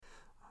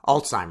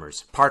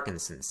Alzheimer's,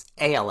 Parkinson's,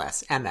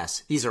 ALS,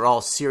 MS, these are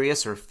all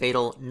serious or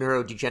fatal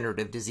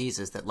neurodegenerative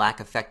diseases that lack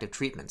effective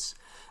treatments.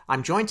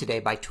 I'm joined today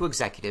by two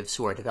executives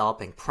who are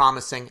developing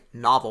promising,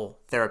 novel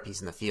therapies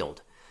in the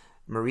field.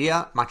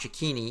 Maria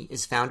Macchiachini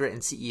is founder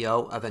and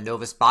CEO of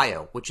Annovis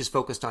Bio, which is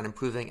focused on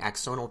improving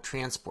axonal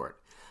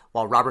transport,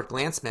 while Robert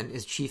Glantzman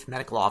is Chief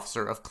Medical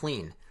Officer of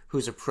Clene,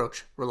 whose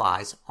approach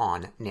relies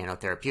on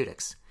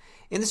nanotherapeutics.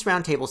 In this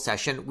roundtable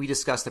session, we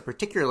discuss the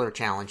particular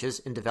challenges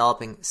in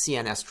developing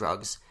CNS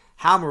drugs,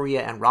 how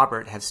Maria and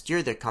Robert have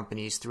steered their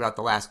companies throughout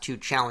the last 2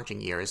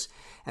 challenging years,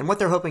 and what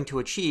they're hoping to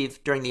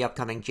achieve during the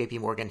upcoming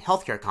JP Morgan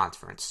Healthcare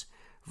Conference,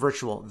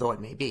 virtual though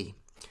it may be.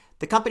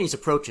 The company's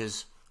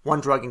approaches,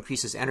 one drug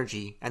increases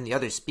energy and the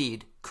other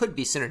speed, could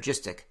be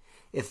synergistic.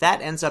 If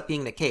that ends up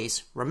being the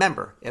case,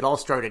 remember, it all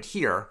started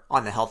here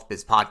on the Health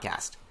Biz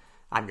Podcast.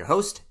 I'm your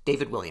host,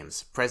 David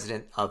Williams,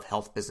 president of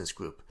Health Business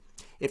Group.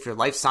 If your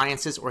life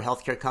sciences or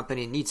healthcare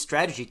company needs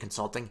strategy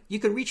consulting, you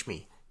can reach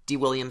me,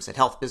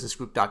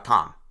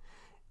 dwilliams@healthbusinessgroup.com.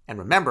 And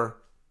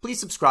remember, please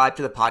subscribe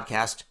to the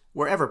podcast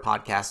wherever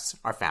podcasts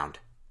are found.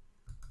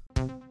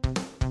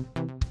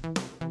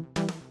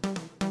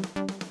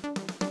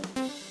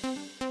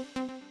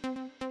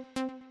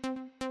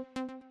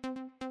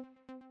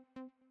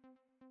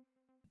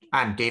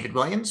 I'm David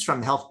Williams from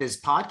the Health Biz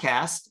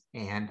Podcast,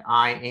 and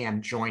I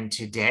am joined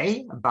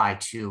today by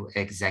two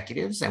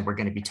executives, and we're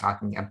going to be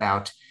talking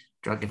about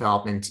drug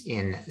development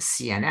in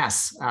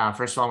CNS.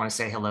 First of all, I want to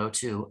say hello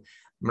to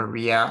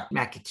Maria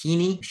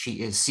Macchiachini.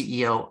 She is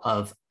CEO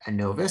of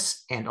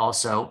Annovis, and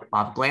also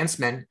Bob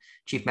Glantzman,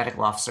 Chief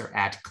Medical Officer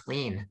at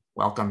Clene.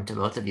 Welcome to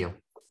both of you.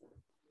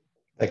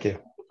 Thank you.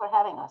 Thank you for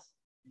having us.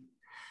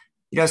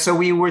 So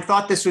we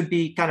thought this would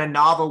be kind of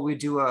novel. We'd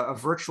do a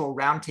virtual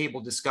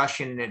roundtable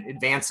discussion in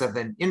advance of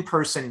an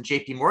in-person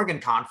JP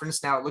Morgan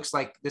conference. Now it looks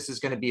like this is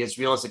going to be as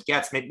real as it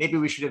gets. Maybe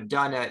we should have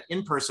done an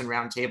in-person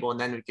roundtable, and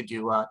then we could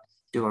do a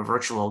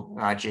virtual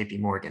JP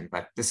Morgan,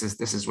 but this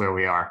is where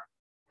we are.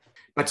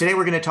 But today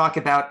we're going to talk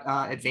about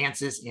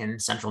advances in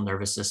central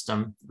nervous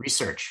system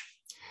research.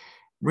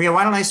 Maria,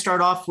 why don't I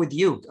start off with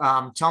you?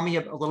 Tell me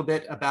a little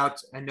bit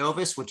about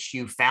Annovis, which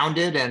you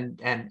founded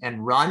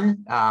and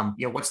run.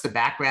 What's the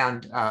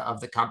background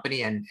of the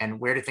company and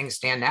where do things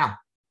stand now?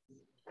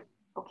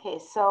 Okay,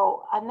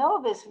 so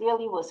Annovis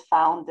really was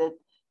founded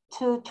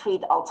to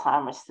treat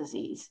Alzheimer's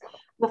disease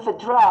with a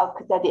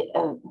drug that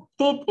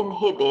did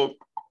inhibit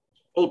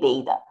A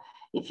beta.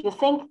 If you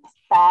think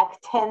back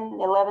 10,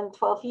 11,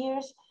 12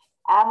 years,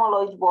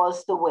 amyloid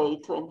was the way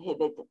to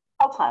inhibit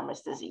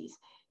Alzheimer's disease.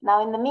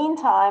 Now, in the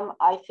meantime,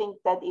 I think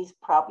that is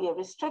probably a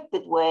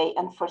restricted way,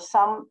 and for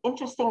some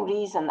interesting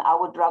reason,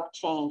 our drug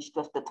changed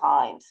with the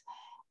times.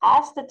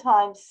 As the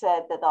Times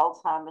said that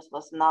Alzheimer's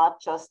was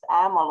not just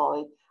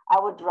amyloid,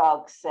 our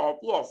drug said,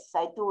 yes,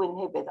 I do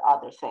inhibit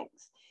other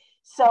things.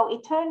 So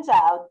it turns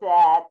out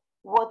that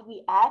what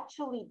we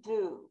actually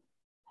do,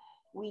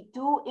 we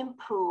do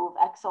improve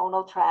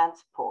axonal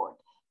transport,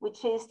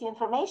 which is the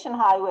information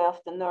highway of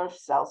the nerve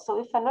cell. So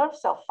if a nerve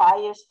cell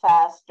fires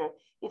faster,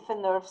 if a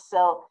nerve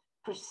cell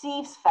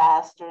perceives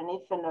faster, and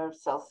if a nerve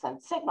cell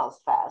sends signals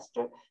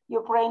faster,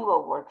 your brain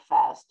will work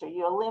faster,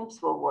 your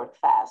limbs will work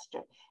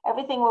faster,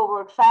 everything will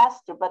work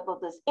faster. But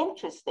what is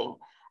interesting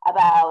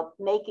about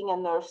making a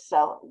nerve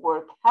cell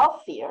work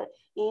healthier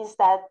is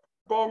that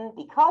then,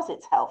 because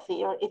it's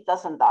healthier, it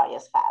doesn't die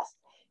as fast.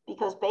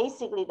 Because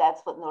basically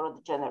that's what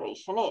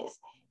neurodegeneration is.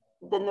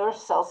 The nerve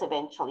cells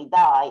eventually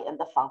die and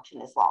the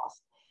function is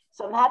lost.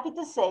 So I'm happy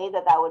to say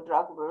that our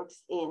drug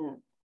works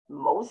in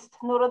most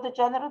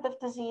neurodegenerative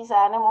disease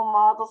animal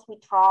models we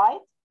tried,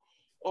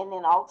 and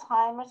in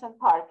Alzheimer's and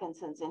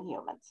Parkinson's in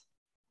humans.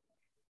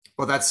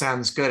 Well, that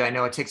sounds good. I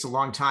know it takes a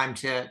long time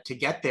to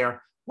get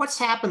there. What's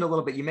happened a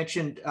little bit? You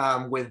mentioned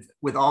with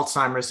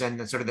Alzheimer's and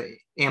the sort of the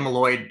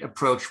amyloid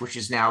approach, which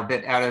is now a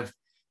bit out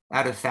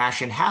of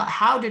fashion.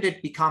 How did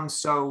it become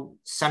so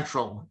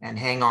central and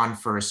hang on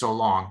for so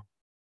long?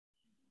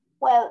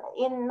 Well,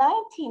 in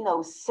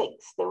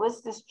 1906, there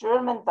was this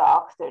German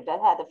doctor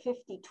that had a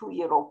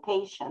 52-year-old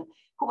patient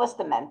who was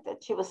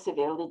demented. She was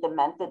severely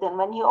demented. And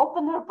when he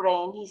opened her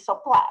brain, he saw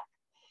plaque.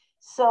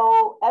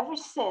 So ever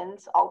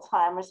since,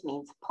 Alzheimer's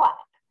means plaque.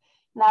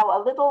 Now,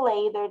 a little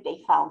later,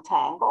 they found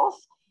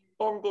tangles.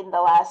 And in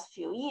the last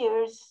few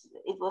years,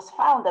 it was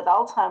found that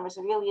Alzheimer's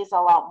really is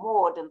a lot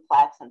more than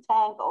plaques and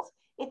tangles.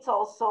 It's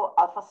also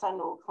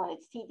alpha-synuclein,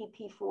 it's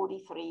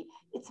TDP-43,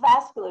 it's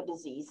vascular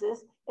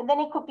diseases, and then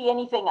it could be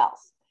anything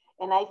else.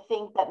 And I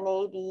think that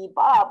maybe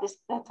Bob is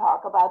going to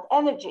talk about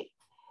energy,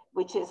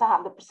 which is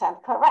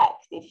 100%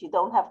 correct. If you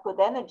don't have good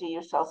energy,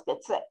 your cells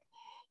get sick.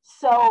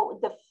 So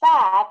the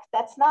fact,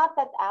 that's not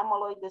that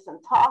amyloid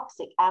isn't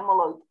toxic,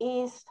 amyloid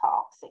is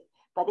toxic,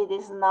 but it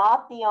is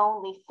not the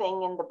only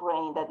thing in the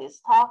brain that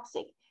is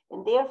toxic,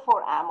 and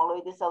therefore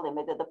amyloid is a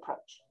limited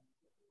approach.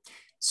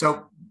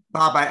 So,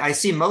 Bob, I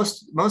see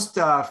most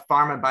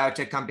pharma and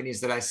biotech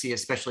companies that I see,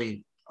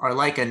 especially, are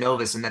like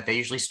Annovis in that they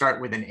usually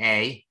start with an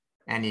A,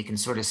 and you can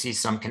sort of see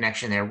some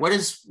connection there. What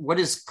is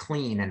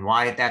Clene, and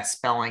why that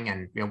spelling,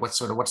 and what's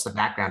the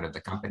background of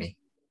the company?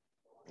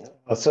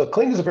 So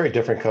Clean is a very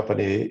different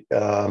company.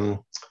 The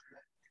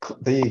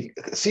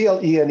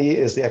CLENE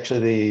is actually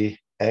the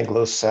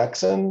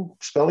Anglo-Saxon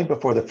spelling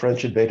before the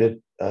French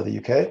invaded the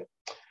UK.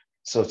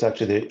 So it's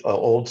actually the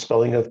old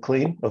spelling of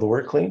clean, of the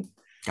word clean.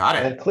 Got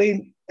it. And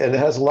clean, and it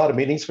has a lot of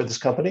meanings for this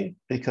company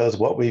because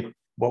what we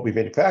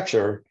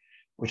manufacture,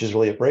 which is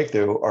really a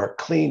breakthrough, are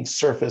clean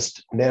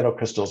surfaced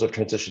nanocrystals of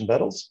transition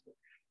metals.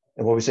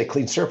 And when we say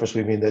clean surface,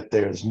 we mean that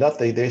there's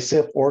nothing, they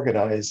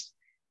self-organize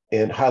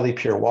in highly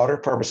pure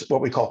water,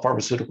 what we call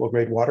pharmaceutical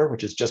grade water,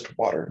 which is just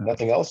water,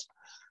 nothing else.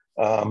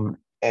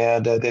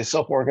 And they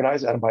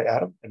self-organize atom by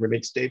atom and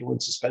remain stable in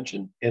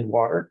suspension in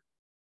water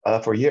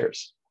for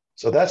years.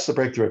 So that's the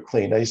breakthrough of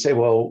clean. Now you say,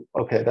 well,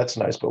 okay, that's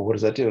nice, but what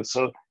does that do?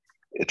 So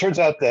it turns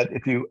out that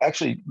if you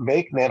actually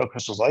make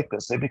nanocrystals like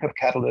this, they become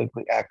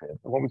catalytically active.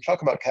 And when we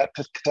talk about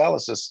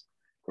catalysis,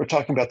 we're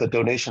talking about the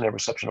donation and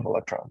reception of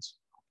electrons.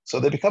 So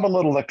they become a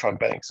little electron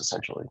banks,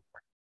 essentially,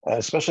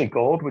 especially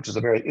gold, which is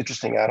a very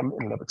interesting atom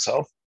in and of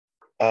itself.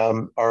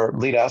 Our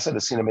lead asset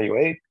is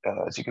CNM-Au8.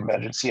 As you can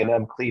imagine,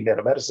 CNM, clean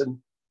nanomedicine.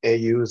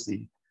 Au is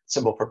the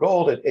symbol for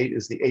gold, and 8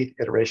 is the 8th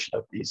iteration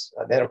of these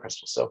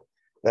nanocrystals. So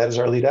that is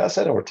our lead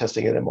asset, and we're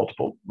testing it in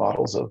multiple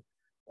models of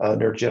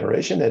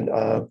neurodegeneration. And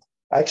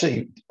I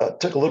actually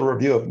took a little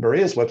review of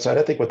Maria's website.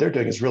 I think what they're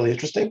doing is really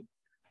interesting.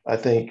 I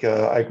think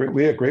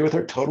we agree with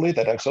her totally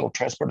that axonal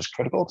transport is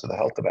critical to the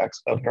health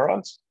of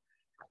neurons.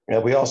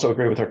 And we also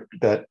agree with her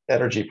that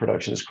energy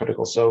production is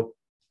critical. So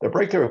the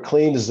breakthrough of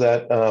clean is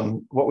that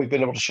what we've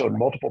been able to show in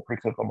multiple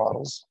preclinical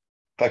models,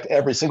 in fact,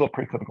 every single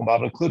preclinical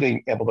model,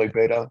 including amyloid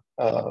beta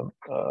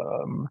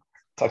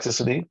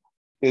toxicity,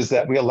 is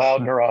that we allow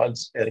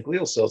neurons and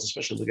glial cells,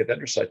 especially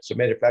oligodendrocytes, to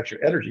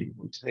manufacture energy.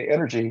 When we say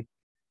energy,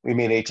 we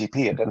mean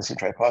ATP, adenosine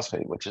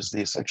triphosphate, which is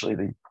essentially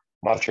the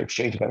monetary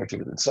exchange of energy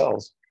within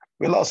cells.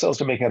 We allow cells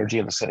to make energy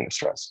in the setting of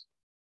stress.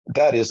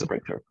 That is the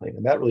breakthrough of clean,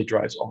 and that really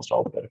drives almost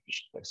all the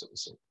beneficial effects that we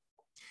see.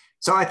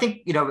 So I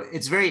think,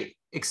 it's very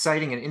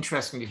exciting and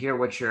interesting to hear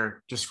what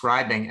you're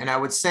describing. And I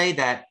would say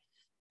that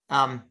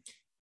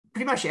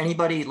pretty much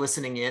anybody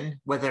listening in,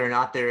 whether or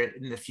not they're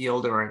in the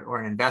field or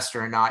an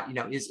investor or not,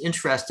 is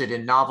interested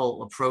in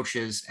novel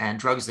approaches and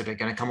drugs that are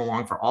going to come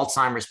along for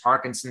Alzheimer's,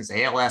 Parkinson's,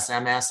 ALS,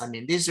 MS. I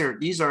mean, these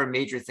are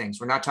major things.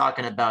 We're not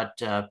talking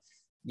about a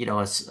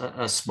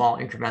small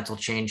incremental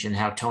change in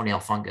how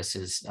toenail fungus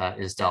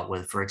is dealt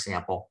with, for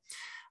example.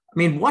 I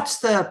mean, what's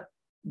the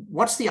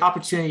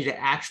opportunity to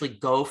actually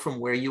go from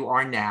where you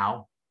are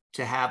now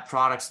to have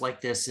products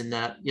like this in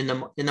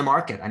the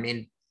market? I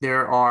mean,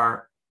 there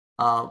are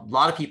a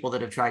lot of people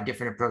that have tried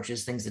different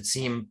approaches, things that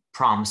seem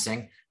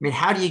promising. I mean,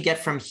 how do you get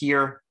from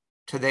here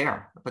to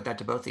there? I'll put that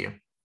to both of you.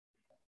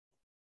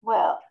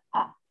 Well,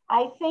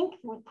 I think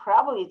we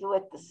probably do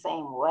it the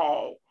same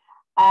way.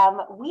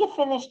 We have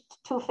finished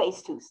 2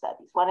 phase 2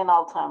 studies, one in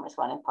Alzheimer's,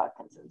 one in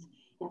Parkinson's.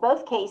 In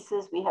both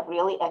cases, we have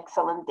really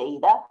excellent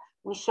data.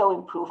 We show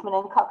improvement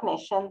in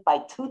cognition by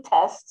 2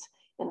 tests,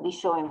 and we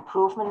show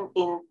improvement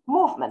in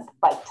movement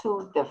by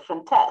 2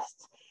 different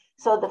tests.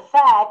 So the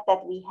fact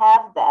that we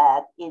have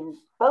that in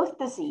both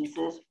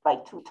diseases by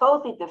 2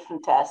 totally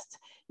different tests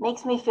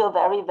makes me feel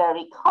very,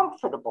 very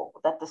comfortable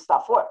that the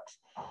stuff works.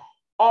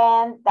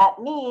 And that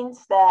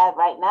means that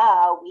right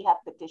now we have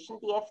petitioned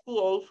the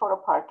FDA for a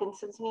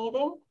Parkinson's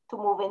meeting to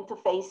move into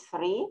phase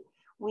 3.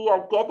 We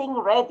are getting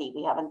ready,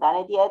 we haven't done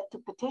it yet, to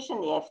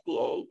petition the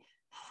FDA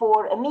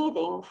for a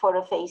meeting for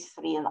a phase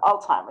 3 in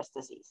Alzheimer's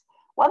disease.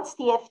 Once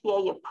the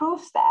FDA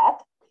approves that,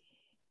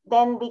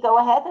 then we go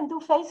ahead and do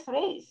phase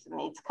 3s. I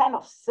mean, it's kind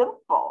of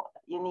simple.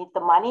 You need the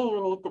money,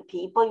 you need the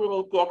people, you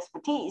need the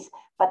expertise,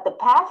 but the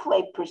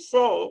pathway per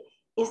se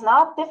is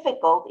not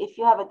difficult if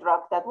you have a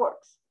drug that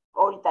works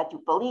or that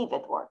you believe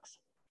it works.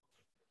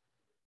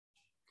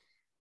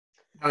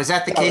 Now, is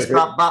that the case,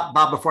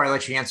 Bob, before I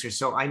let you answer?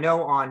 So I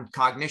know on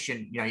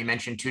cognition, you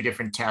mentioned 2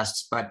 different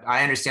tests, but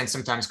I understand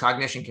sometimes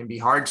cognition can be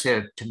hard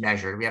to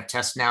measure. We have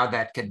tests now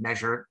that could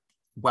measure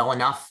well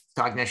enough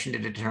cognition to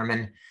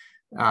determine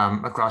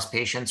across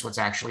patients what's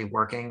actually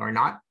working or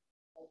not.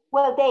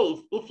 Well,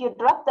 Dave, if your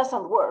drug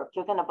doesn't work,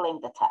 you're going to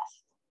blame the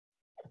test.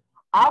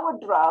 Our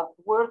drug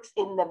works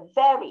in the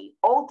very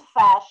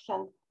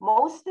old-fashioned,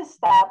 most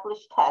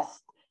established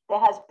test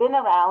that has been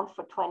around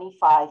for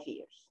 25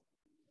 years.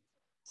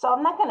 So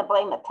I'm not going to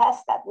blame a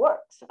test that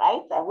works,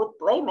 right? I would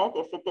blame it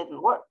if it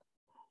didn't work.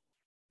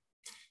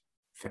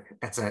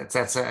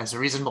 That's a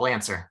reasonable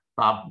answer.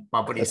 Bob,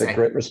 what do you say? That's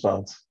a great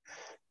response.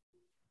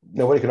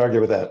 Nobody can argue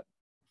with that.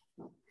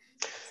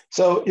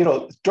 So,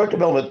 drug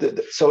development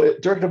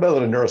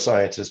in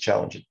neuroscience is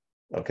challenging,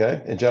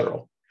 okay, in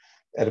general.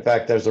 And in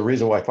fact, there's a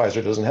reason why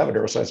Pfizer doesn't have a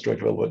neuroscience drug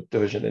development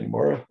division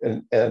anymore.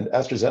 And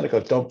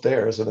AstraZeneca dumped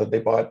theirs, and then they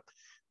bought,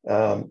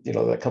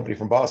 that company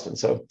from Boston.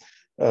 So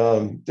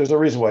there's a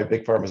reason why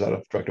big pharma is out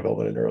of drug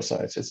development in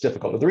neuroscience. It's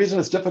difficult. And the reason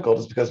it's difficult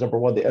is because, number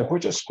one, the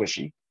endpoints are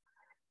squishy.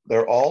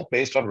 They're all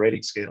based on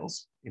rating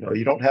scales.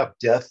 You don't have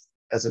death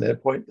as an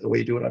endpoint the way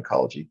you do in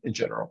oncology in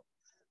general,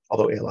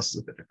 although ALS is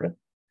a bit different.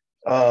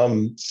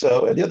 And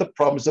the other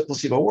problem is that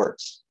placebo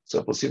works.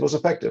 So placebo is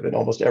effective in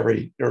almost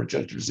every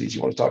neurodegenerative disease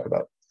you want to talk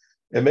about.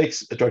 It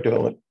makes drug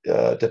development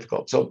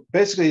difficult. So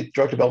basically,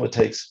 drug development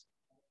takes,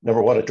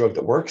 number one, a drug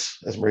that works,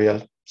 as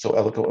Maria so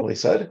eloquently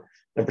said.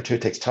 Number two,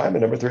 it takes time.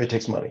 And number three, it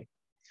takes money.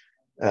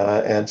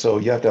 And so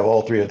you have to have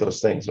all three of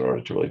those things in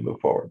order to really move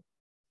forward.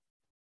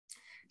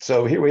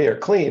 So here we are,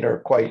 Clene are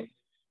quite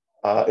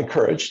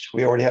encouraged.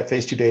 We already have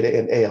phase 2 data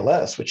in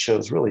ALS, which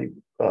shows really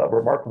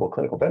remarkable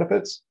clinical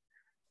benefits.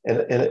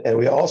 And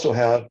we also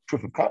have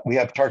we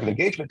have target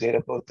engagement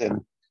data both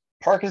in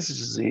Parkinson's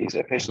disease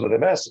and patients with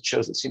MS. It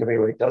shows that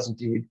C9orf72 does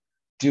indeed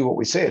do what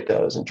we say it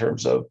does in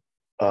terms of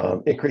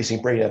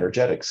increasing brain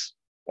energetics,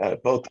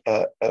 both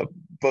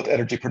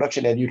energy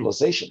production and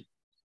utilization,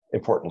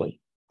 importantly,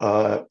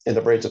 in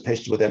the brains of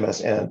patients with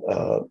MS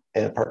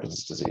and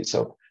Parkinson's disease.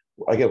 So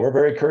again, we're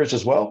very encouraged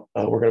as well.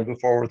 We're going to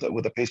move forward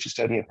with a phase 2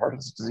 study in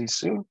Parkinson's disease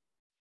soon.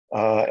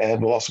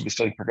 And we'll also be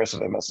studying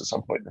progressive MS at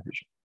some point in the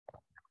future.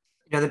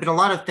 You know, there have been a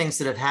lot of things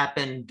that have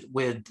happened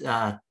with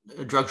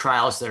drug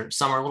trials.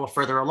 Some are a little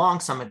further along,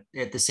 some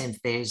at the same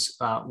phase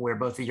where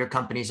both of your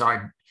companies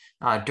are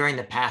during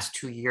the past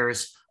 2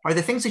 years. Are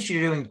there things that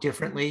you're doing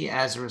differently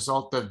as a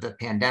result of the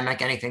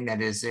pandemic? Anything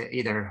that is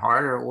either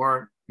harder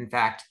or, in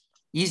fact,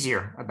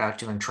 easier about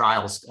doing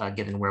trials,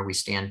 given where we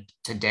stand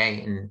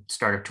today in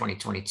start of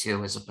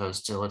 2022, as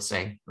opposed to, let's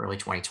say, early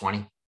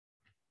 2020?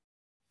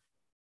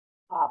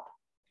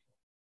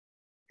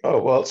 Oh,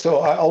 well, so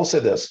I'll say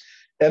this.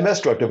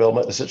 MS drug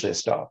development essentially has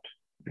stopped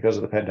because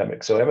of the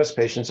pandemic. So MS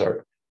patients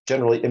are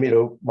generally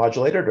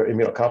immunomodulated or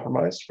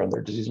immunocompromised from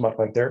their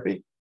disease-modifying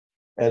therapy.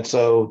 And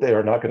so they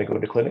are not going to go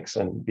into clinics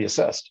and be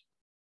assessed.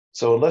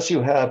 So unless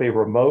you have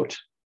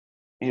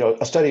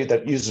a study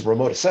that uses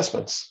remote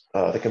assessments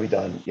that can be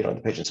done, in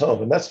the patient's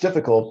home, and that's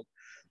difficult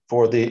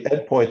for the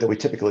endpoint that we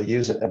typically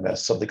use in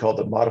MS, something called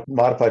the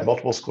modified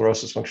multiple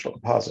sclerosis functional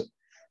composite.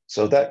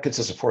 So that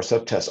consists of 4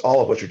 subtests,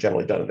 all of which are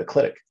generally done in the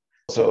clinic.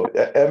 So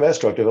MS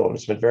drug development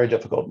has been very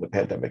difficult in the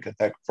pandemic. In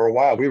fact, for a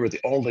while, we were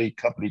the only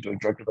company doing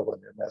drug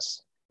development in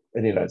MS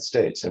in the United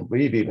States. And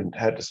we're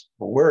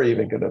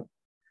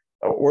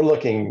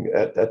looking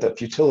at the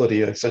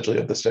futility, essentially,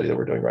 of the study that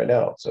we're doing right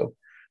now. So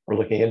we're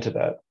looking into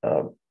that.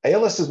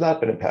 ALS has not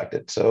been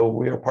impacted. So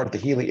we are part of the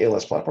Healy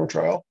ALS platform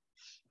trial.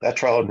 That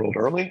trial enrolled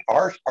early.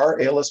 Our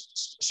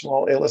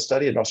small ALS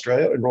study in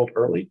Australia enrolled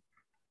early.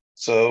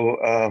 So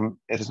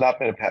it has not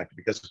been impacted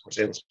because, of course,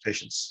 ALS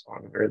patients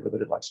have a very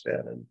limited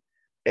lifespan. And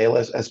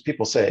ALS, as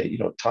people say,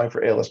 time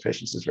for ALS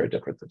patients is very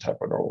different than time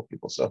for normal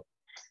people. So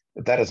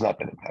that has not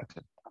been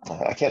impacted.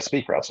 I can't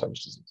speak for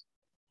Alzheimer's disease.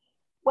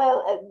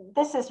 Well,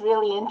 this is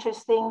really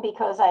interesting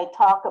because I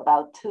talk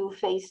about 2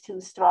 phase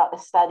 2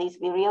 studies.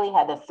 We really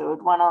had a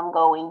third one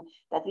ongoing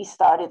that we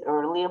started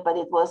earlier, but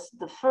it was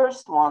the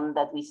first one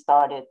that we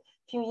started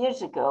a few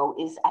years ago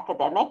is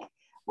academic,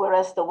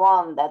 whereas the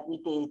one that we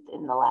did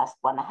in the last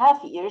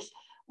 1.5 years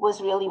was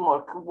really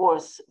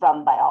was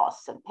run by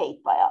us and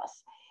paid by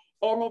us.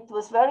 And it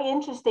was very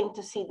interesting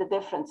to see the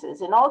differences.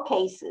 In all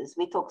cases,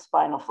 we took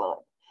spinal fluid.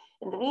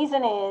 And the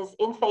reason is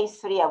in phase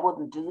 3, I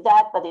wouldn't do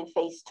that, but in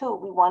phase 2,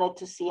 we wanted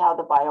to see how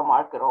the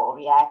biomarker all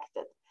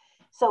reacted.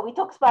 So we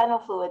took spinal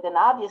fluid, and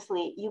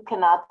obviously you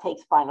cannot take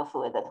spinal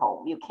fluid at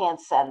home. You can't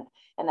send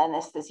an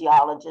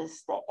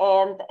anesthesiologist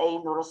and a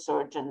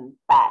neurosurgeon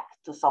back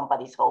to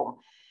somebody's home.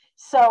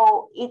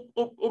 So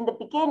in the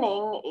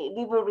beginning,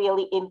 we were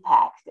really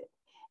impacted.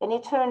 And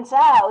it turns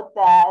out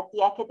that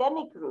the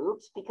academic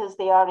groups, because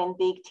they are in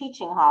big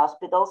teaching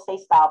hospitals, they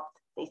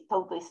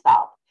totally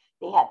stopped.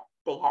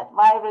 They had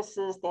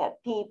viruses, they had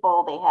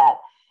people, they had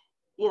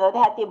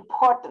the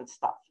important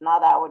stuff,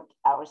 not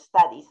our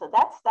study. So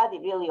that study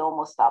really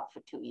almost stopped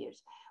for 2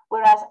 years.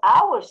 Whereas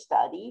our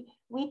study,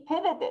 we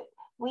pivoted.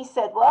 We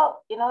said,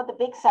 well, the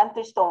big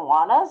centers don't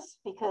want us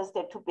because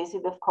they're too busy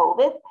with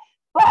COVID,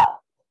 but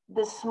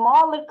the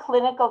smaller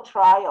clinical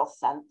trial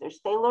centers,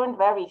 they learned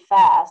very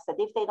fast that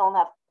if they don't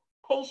have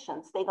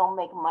patients, they don't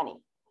make money.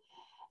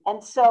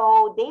 And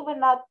so they were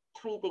not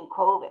treating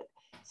COVID.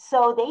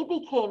 So they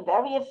became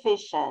very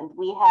efficient.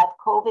 We had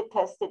COVID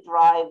tested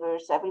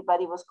drivers.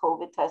 Everybody was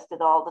COVID tested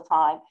all the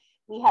time.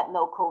 We had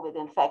no COVID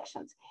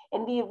infections.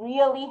 And we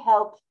really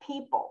helped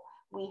people.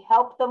 We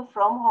helped them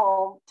from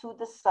home to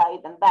the site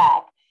and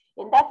back.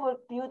 And that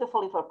worked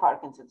beautifully for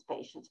Parkinson's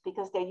patients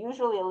because they're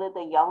usually a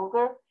little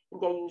younger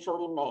and they're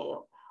usually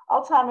male.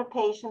 Alzheimer's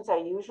patients are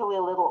usually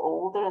a little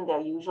older and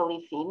they're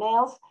usually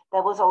females.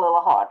 That was a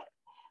little harder.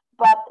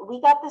 But we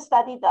got the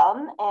study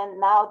done, and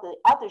now the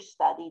other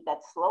study that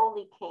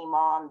slowly came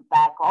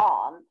back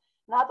on,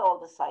 not all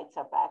the sites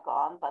are back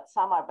on, but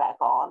some are back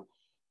on,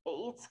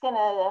 it's going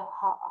to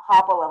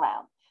hobble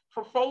around.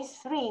 For phase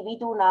 3, we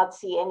do not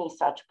see any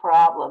such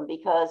problem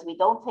because we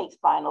don't take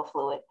spinal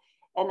fluid,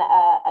 and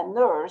a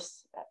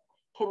nurse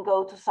can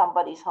go to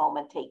somebody's home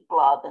and take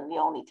blood, and we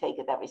only take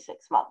it every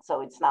 6 months.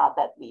 So it's not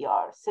that we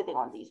are sitting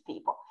on these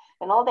people.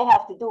 And all they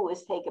have to do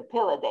is take a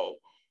pill a day.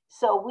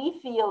 So we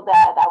feel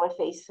that our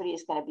phase 3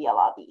 is going to be a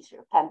lot easier,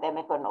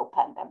 pandemic or no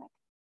pandemic.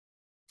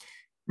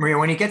 Maria,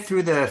 when you get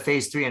through the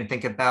phase 3 and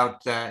think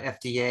about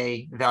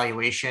FDA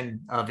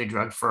evaluation of a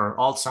drug for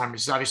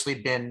Alzheimer's, it's obviously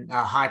been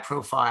a high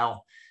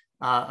profile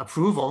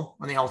approval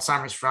on the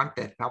Alzheimer's front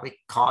that probably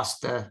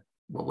cost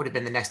what would have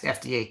been the next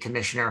FDA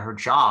commissioner her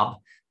job.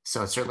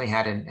 So it certainly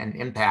had an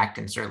impact,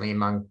 and certainly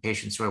among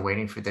patients who are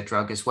waiting for the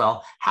drug as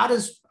well.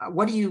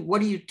 What do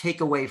you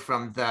take away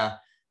from the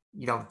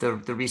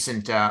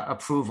recent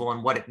approval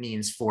and what it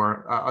means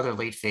for other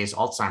late phase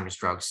Alzheimer's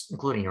drugs,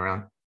 including your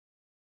own?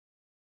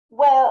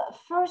 Well,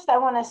 first, I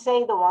want to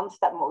say the ones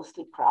that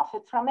mostly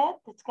profit from it,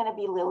 it's going to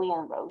be Lilly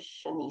and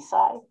Roche and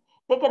Eisai.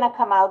 They're going to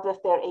come out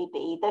with their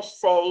A-beta,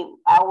 say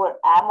our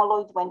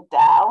amyloid went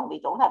down. We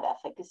don't have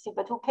efficacy,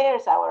 but who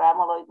cares? Our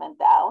amyloid went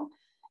down,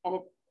 and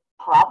it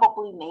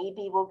probably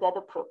maybe will get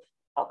approved.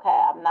 Okay,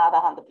 I'm not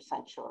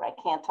 100% sure. I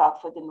can't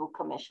talk for the new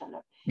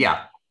commissioner.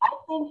 Yeah. I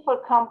think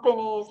for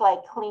companies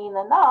like Clene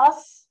and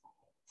us,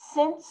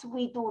 since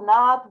we do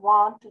not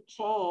want to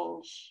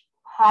change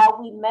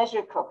how we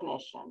measure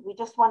cognition, we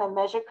just want to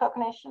measure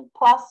cognition,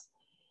 plus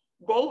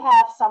they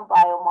have some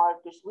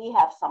biomarkers, we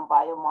have some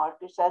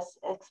biomarkers as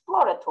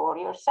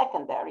exploratory or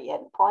secondary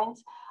endpoints.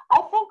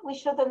 I think we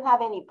shouldn't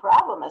have any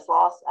problem as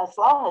long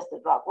as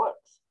the drug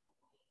works.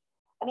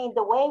 I mean,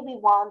 the way we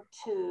want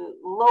to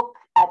look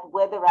at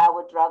whether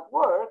our drug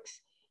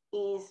works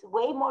is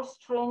way more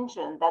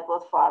stringent than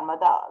what pharma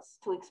does.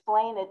 To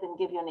explain it and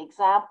give you an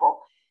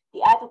example,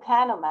 the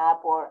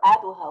aducanumab or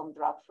Aduhelm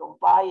drug from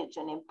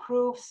Biogen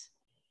improves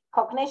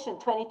cognition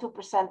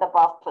 22%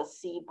 above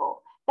placebo.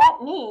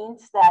 That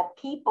means that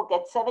people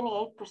get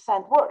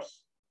 78%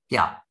 worse.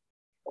 Yeah.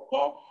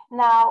 Okay.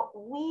 Now,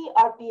 we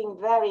are being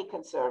very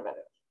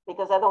conservative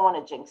because I don't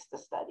want to jinx the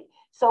study.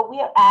 So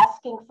we are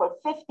asking for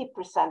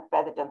 50%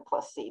 better than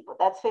placebo.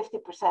 That's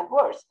 50%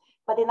 worse.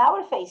 But in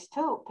our phase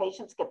 2,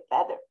 patients get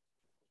better.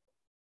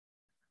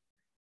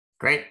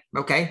 Great.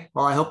 Okay.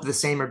 Well, I hope the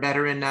same or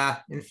better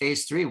in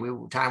phase 3.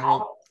 Time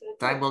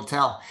will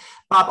tell.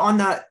 Bob,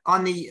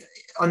 on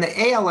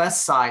the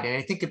ALS side, and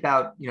I think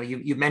about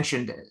you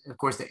mentioned, of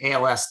course, the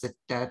ALS.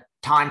 The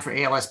time for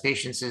ALS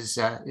patients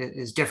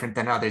is different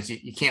than others.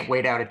 You can't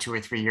wait out a 2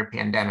 or 3 year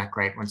pandemic,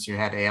 right? Once you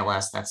had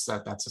ALS, that's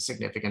a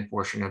significant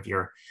portion of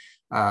your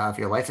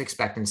life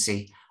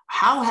expectancy.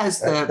 How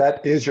has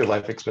that is your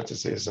life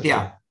expectancy?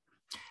 Yeah.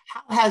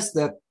 How has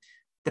the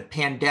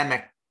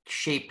pandemic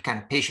shaped kind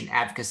of patient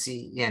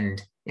advocacy in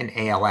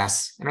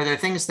ALS? And are there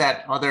things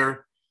that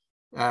other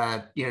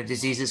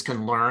diseases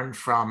can learn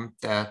from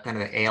the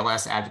kind of the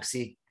ALS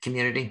advocacy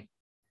community?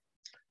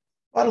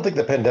 I don't think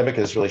the pandemic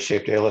has really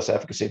shaped ALS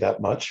advocacy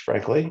that much,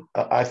 frankly.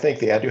 I think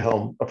the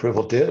Aduhelm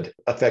approval did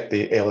affect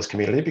the ALS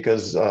community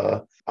because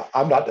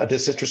I'm not a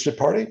disinterested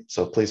party,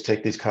 so please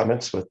take these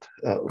comments with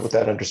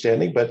that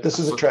understanding. But this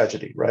is a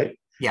tragedy, right?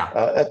 Yeah.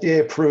 FDA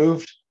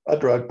approved a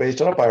drug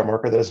based on a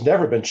biomarker that has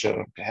never been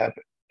shown to have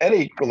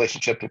any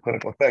relationship to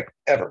clinical effect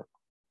ever.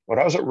 When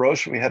I was at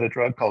Roche, we had a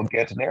drug called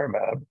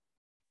gantenerumab,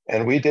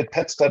 and we did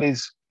PET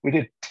studies. We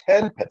did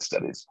 10 PET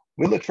studies.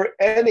 We looked for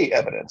any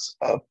evidence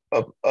of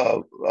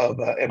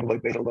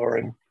amyloid beta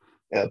lowering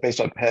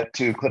based on PET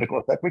to clinical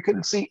effect. We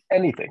couldn't see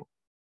anything.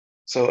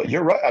 So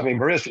you're right. I mean,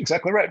 Maria's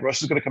exactly right.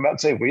 Roche is going to come out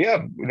and say, we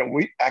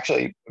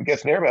actually,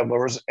 gantenerumab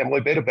lowers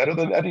amyloid beta better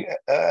than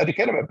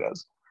aducanumab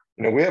does.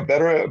 We have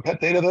better PET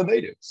data than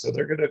they do. So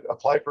they're going to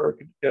apply for,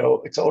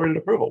 accelerated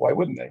approval. Why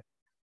wouldn't they?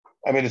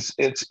 I mean,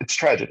 it's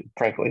tragedy,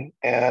 frankly.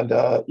 And,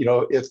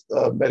 if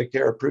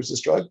Medicare approves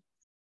this drug,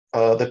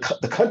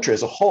 the country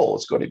as a whole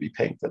is going to be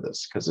paying for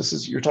this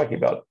because you're talking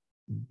about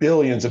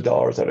billions of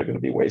dollars that are going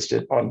to be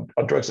wasted on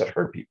drugs that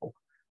hurt people.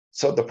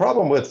 So the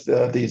problem with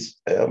these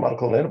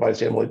monoclonal antibodies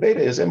to amyloid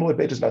beta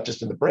is not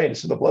just in the brain,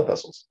 it's in the blood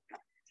vessels.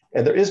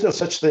 And there is no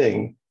such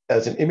thing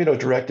as an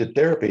immunodirected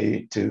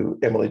therapy to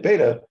amyloid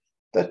beta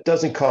that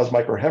doesn't cause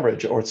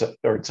microhemorrhage or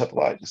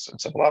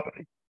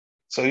encephalopathy.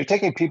 So you're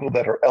taking people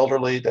that are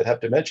elderly, that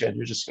have dementia, and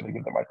you're just going to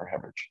give them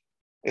microhemorrhage.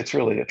 It's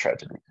really a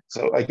tragedy.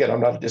 So again,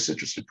 I'm not a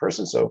disinterested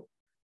person,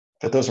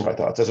 but those are my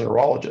thoughts. As a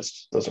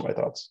neurologist, those are my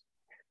thoughts.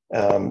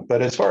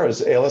 But as far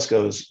as ALS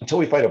goes, until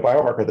we find a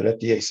biomarker that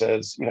FDA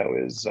says,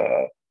 is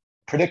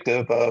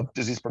predictive of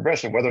disease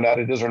progression, whether or not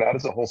it is or not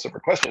is a whole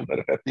separate question. But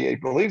if FDA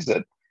believes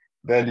it,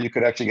 then you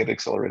could actually get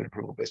accelerated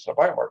approval based on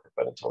a biomarker.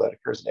 But until that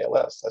occurs in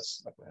ALS,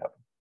 that's not going to happen.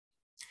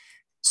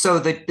 So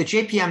the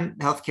JPM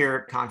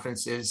Healthcare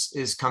Conference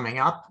is coming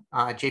up.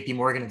 JP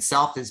Morgan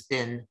itself has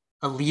been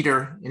a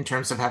leader in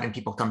terms of having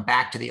people come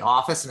back to the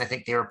office. And I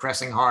think they were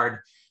pressing hard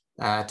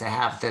to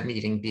have the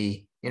meeting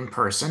be in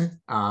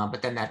person,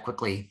 but then that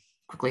quickly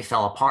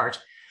fell apart.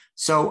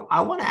 So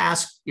I want to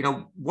ask,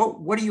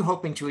 what are you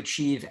hoping to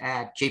achieve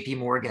at JP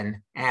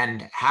Morgan,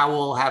 and how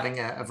will having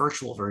a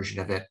virtual version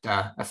of it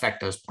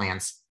affect those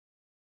plans?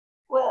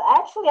 Well,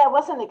 actually, I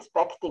wasn't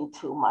expecting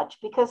too much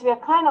because we're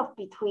kind of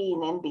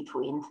in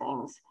between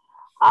things.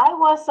 I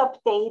was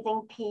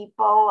updating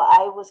people.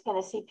 I was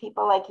going to see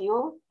people like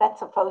you that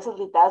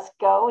supposedly does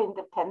go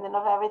independent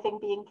of everything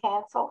being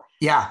canceled.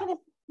 Yeah. I was going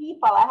to see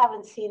people I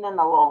haven't seen in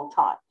a long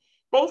time.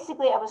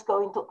 Basically, I was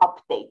going to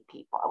update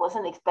people. I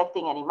wasn't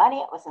expecting any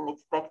money. I wasn't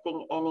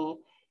expecting any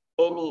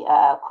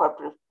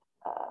corporate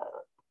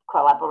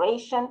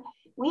collaboration.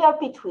 We are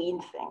between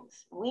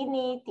things. We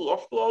need the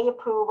FDA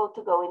approval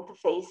to go into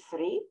phase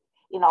 3.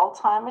 in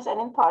Alzheimer's and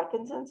in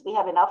Parkinson's. We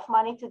have enough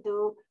money to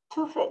do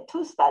two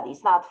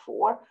studies, not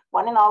four,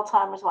 one in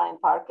Alzheimer's, one in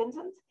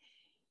Parkinson's.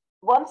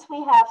 Once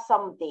we have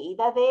some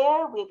data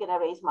there, we're going to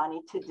raise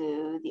money to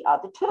do the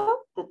other two.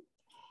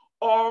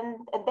 And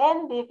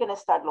then we're going to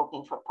start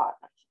looking for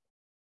partners.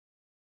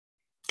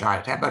 Got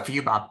it. How about for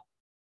you, Bob?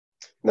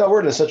 No,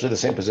 we're in essentially the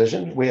same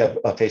position. We have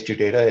phase 2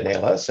 data in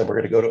ALS, and we're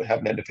going to go to have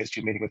an end of phase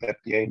 2 meeting with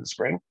FDA in the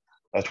spring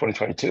of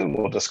 2022.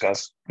 We'll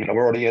discuss, we're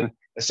already in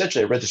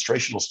essentially a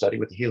registrational study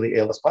with the Healy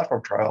ALS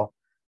platform trial.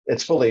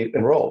 It's fully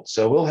enrolled.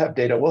 So we'll have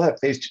data, we'll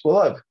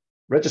have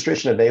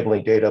registration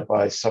enabling data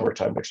by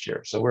summertime next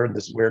year. So we're in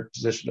this weird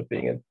position of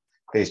being in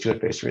phase 2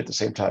 and phase 3 at the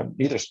same time.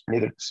 Neither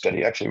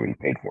study actually really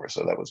paid for,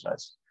 so that was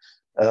nice.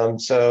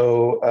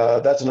 So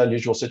that's an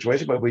unusual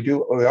situation, but we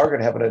are going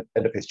to have an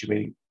end of phase 2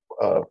 meeting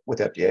with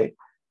FDA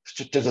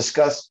to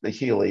discuss the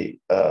Healy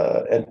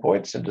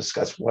endpoints and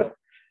discuss what,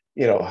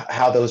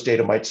 how those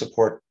data might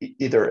support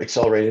either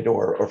accelerated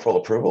or full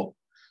approval.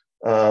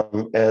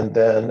 And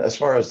then as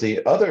far as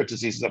the other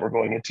diseases that we're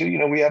going into,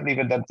 we haven't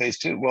even done phase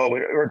 2. Well,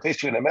 we're in phase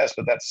 2 in MS,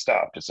 but that's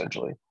stopped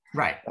essentially.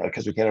 Right.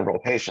 Because we can't enroll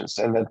patients.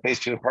 And then phase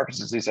 2 in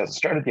Parkinson's disease hasn't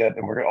started yet.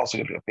 And we're also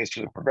going to do a phase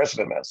 2 in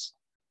progressive MS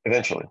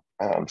eventually.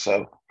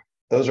 So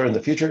those are in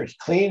the future.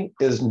 Clene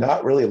is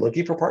not really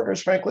looking for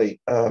partners, frankly.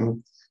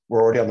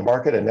 We're already on the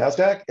market in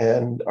NASDAQ,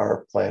 and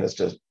our plan is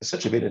to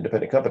essentially be an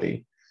independent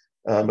company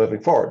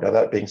moving forward. Now,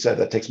 that being said,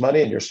 that takes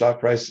money, and your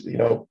stock price,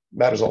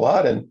 matters a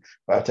lot, and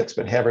biotech's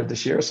been hammered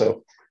this year,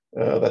 so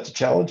that's a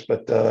challenge,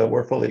 but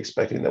we're fully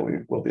expecting that we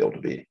will be able to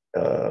be,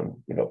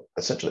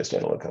 essentially a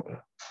standalone company.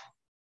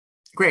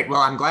 Great.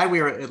 Well, I'm glad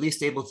we were at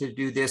least able to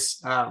do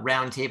this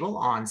roundtable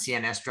on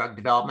CNS drug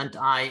development.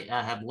 I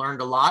have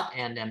learned a lot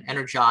and am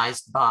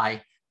energized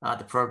by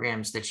the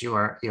programs that you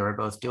are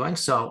both doing.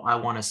 So I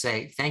want to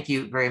say thank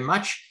you very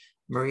much,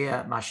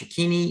 Maria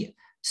Mazzucchini,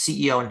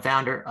 CEO and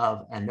founder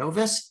of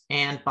Annovis,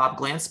 and Bob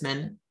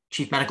Glanzman,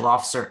 Chief Medical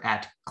Officer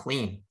at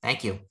Clene.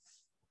 Thank you.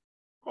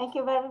 Thank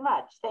you very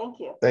much. Thank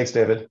you. Thanks,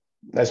 David.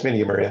 Nice meeting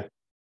you, Maria.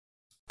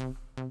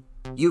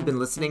 You've been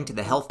listening to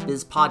the Health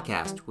Biz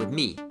Podcast with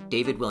me,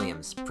 David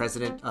Williams,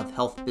 President of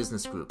Health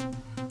Business Group.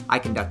 I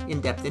conduct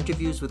in-depth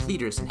interviews with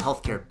leaders in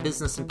healthcare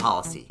business and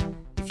policy.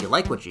 If you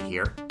like what you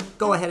hear,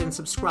 go ahead and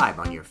subscribe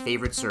on your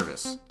favorite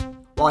service.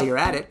 While you're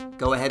at it,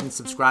 go ahead and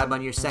subscribe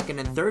on your second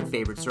and third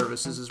favorite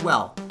services as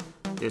well.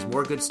 There's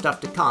more good stuff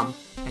to come,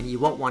 and you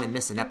won't want to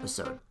miss an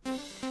episode.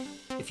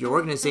 If your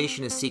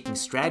organization is seeking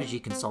strategy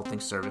consulting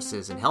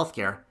services in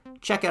healthcare,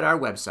 check out our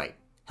website,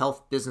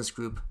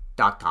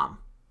 healthbusinessgroup.com.